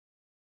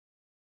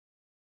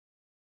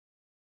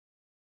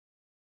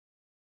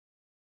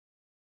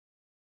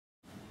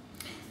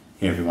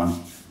Hey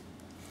everyone.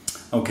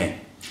 Okay,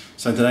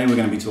 so today we're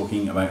going to be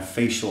talking about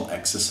facial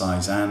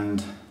exercise,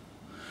 and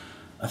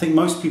I think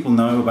most people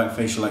know about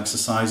facial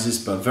exercises,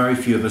 but very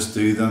few of us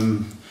do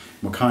them.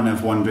 We're kind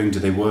of wondering, do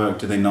they work,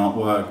 do they not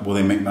work, will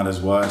they make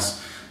matters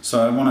worse?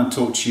 So I want to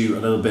talk to you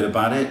a little bit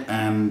about it,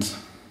 and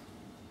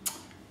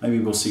maybe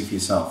we'll see for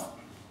yourself.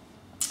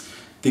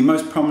 The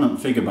most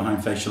prominent figure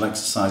behind facial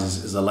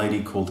exercises is a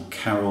lady called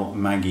Carole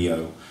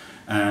Maggio,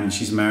 and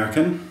she's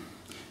American.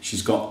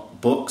 She's got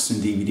books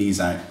and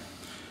DVDs out.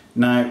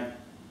 Now,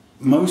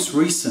 most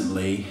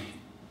recently,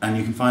 and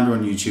you can find her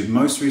on YouTube,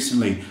 most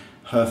recently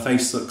her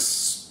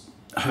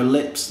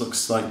lips look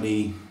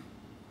slightly,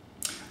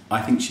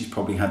 I think she's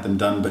probably had them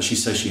done, but she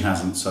says she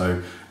hasn't,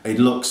 so it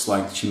looks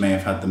like she may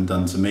have had them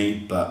done to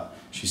me, but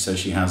she says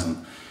she hasn't.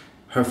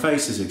 Her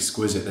face is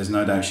exquisite, there's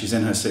no doubt. She's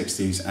in her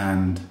 60s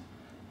and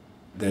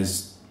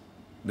there's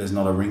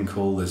not a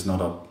wrinkle,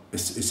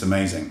 it's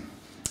amazing.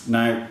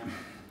 Now,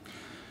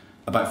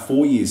 about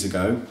 4 years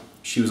ago,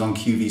 she was on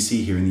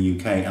QVC here in the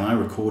UK, and I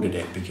recorded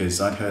it because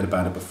I'd heard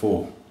about it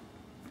before.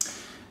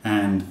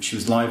 And she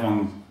was live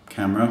on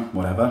camera,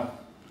 whatever,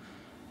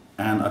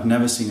 and I've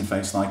never seen a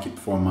face like it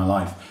before in my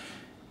life.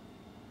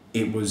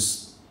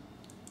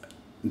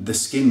 The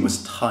skin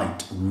was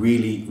tight,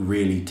 really,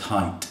 really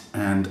tight,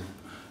 and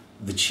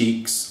the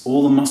cheeks,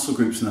 all the muscle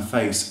groups in the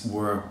face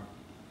were,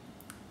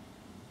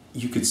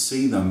 you could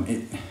see them.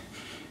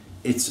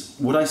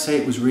 Would I say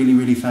it was really,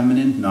 really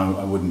feminine? No,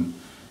 I wouldn't.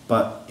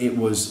 But it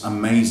was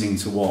amazing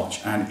to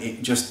watch, and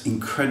it just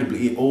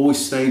it always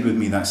stayed with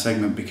me, that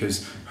segment,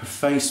 because her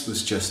face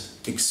was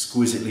just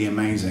exquisitely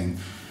amazing.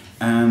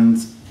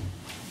 And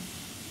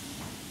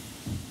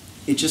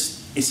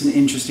it's an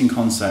interesting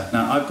concept.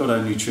 Now, I've got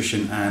a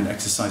nutrition and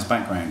exercise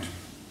background.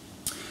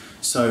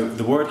 So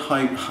the word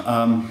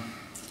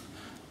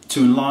to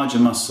enlarge a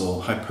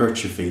muscle,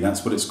 hypertrophy,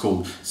 that's what it's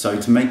called.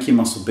 So to make your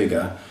muscle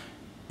bigger,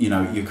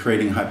 you're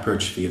creating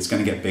hypertrophy, it's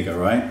going to get bigger,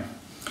 right?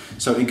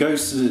 So it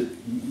goes to,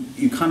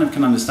 you kind of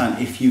can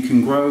understand, if you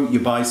can grow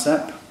your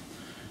bicep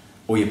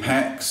or your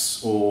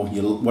pecs or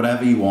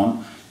whatever you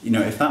want,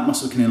 if that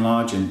muscle can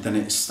enlarge it, then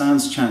it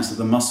stands a chance that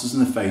the muscles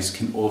in the face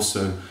can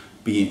also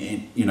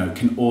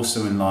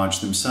enlarge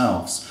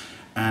themselves.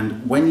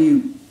 And when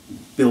you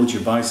build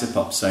your bicep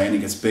up, say, and it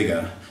gets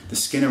bigger, the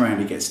skin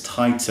around it gets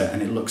tighter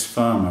and it looks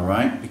firmer,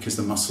 right? Because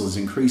the muscle is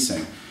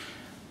increasing.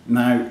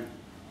 Now,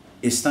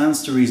 it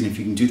stands to reason, if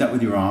you can do that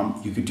with your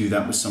arm, you could do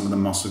that with some of the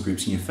muscle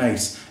groups in your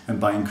face. And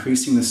by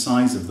increasing the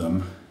size of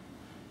them,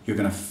 you're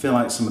going to fill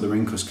out some of the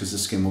wrinkles because the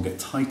skin will get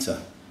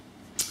tighter.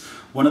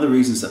 One of the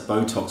reasons that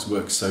Botox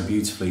works so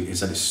beautifully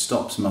is that it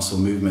stops muscle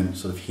movement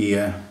sort of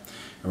here,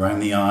 around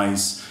the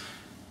eyes.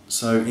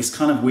 So it's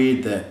kind of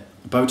weird that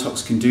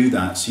Botox can do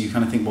that. So you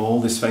kind of think, well, all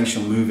this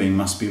facial moving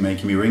must be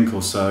making me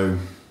wrinkle. So,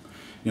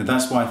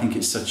 that's why I think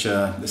there's such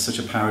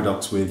a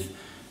paradox with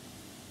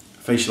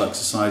facial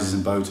exercises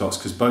and Botox,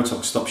 because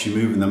Botox stops you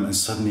moving them and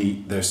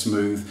suddenly they're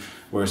smooth,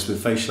 whereas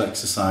with facial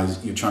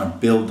exercise you're trying to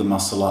build the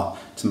muscle up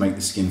to make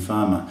the skin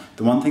firmer.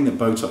 The one thing that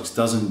Botox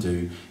doesn't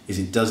do is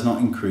it does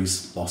not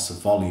increase loss of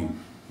volume.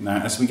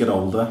 Now, as we get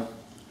older,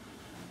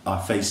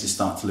 our faces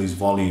start to lose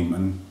volume,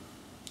 and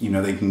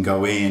they can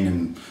go in,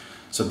 and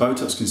so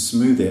Botox can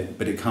smooth it,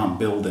 but it can't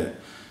build it.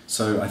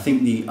 So I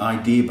think the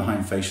idea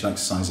behind facial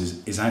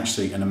exercises is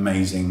actually an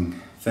amazing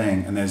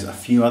thing, and there's a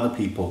few other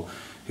people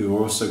who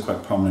are also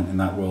quite prominent in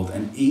that world,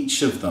 and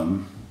each of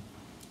them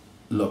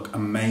look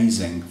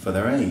amazing for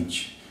their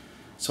age.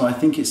 So I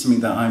think it's something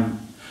that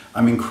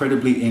I'm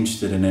incredibly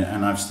interested in it,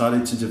 and I've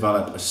started to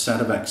develop a set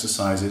of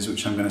exercises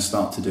which I'm going to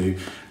start to do,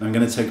 and I'm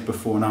going to take a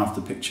before and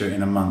after picture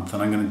in a month,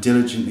 and I'm going to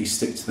diligently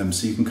stick to them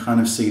so you can kind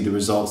of see the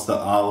results that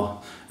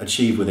I'll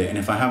achieve with it. And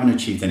if I haven't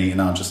achieved any,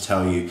 and I'll just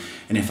tell you,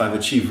 and if I've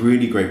achieved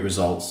really great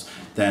results,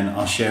 then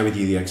I'll share with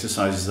you the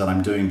exercises that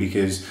I'm doing,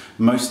 because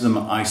most of them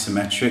are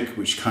isometric,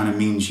 which kind of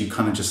means you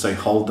kind of just say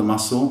hold the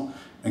muscle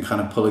and kind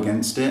of pull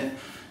against it.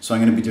 So I'm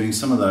going to be doing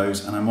some of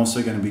those, and I'm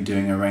also going to be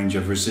doing a range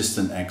of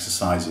resistant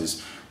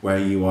exercises where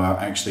you are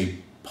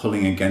actually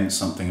pulling against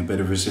something, a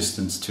bit of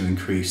resistance to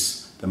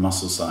increase the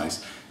muscle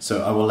size.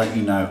 So I will let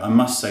you know. I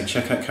must say,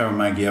 check out Carole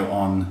Maggio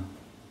on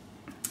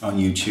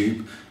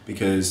YouTube,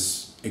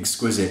 because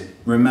exquisite.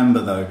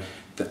 Remember though,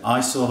 that I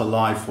saw her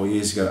live 4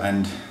 years ago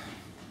and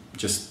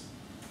just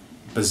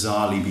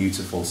bizarrely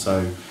beautiful.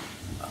 So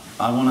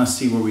I want to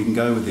see where we can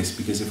go with this,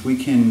 because if we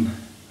can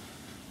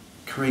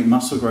create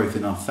muscle growth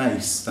in our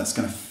face, that's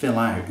going to fill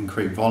out and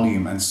create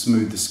volume and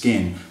smooth the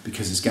skin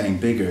because it's getting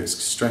bigger, it's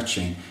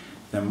stretching,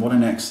 then what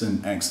an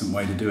excellent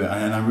way to do it.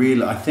 And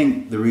I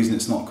think the reason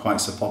it's not quite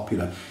so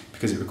popular,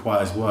 because it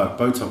requires work.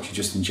 Botox, you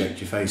just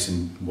inject your face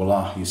and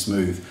voila, you're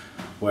smooth.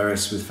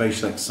 Whereas with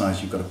facial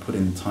exercise, you've got to put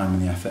in the time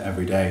and the effort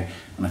every day.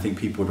 And I think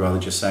people would rather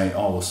just say,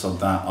 oh, well, sod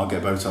that, I'll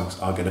get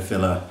Botox, I'll get a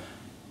filler.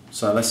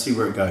 So let's see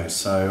where it goes.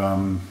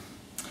 So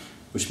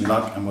wish me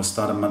luck, and we'll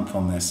start a month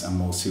on this and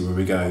we'll see where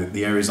we go.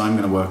 The areas I'm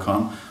going to work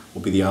on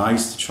will be the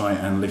eyes, to try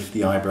and lift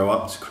the eyebrow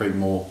up to create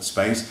more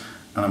space,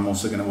 and I'm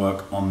also going to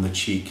work on the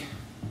cheek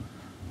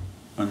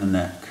and the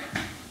neck.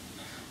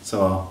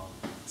 So I'll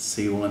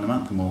see you all in a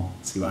month and we'll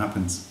see what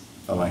happens.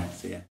 Bye bye.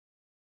 See ya.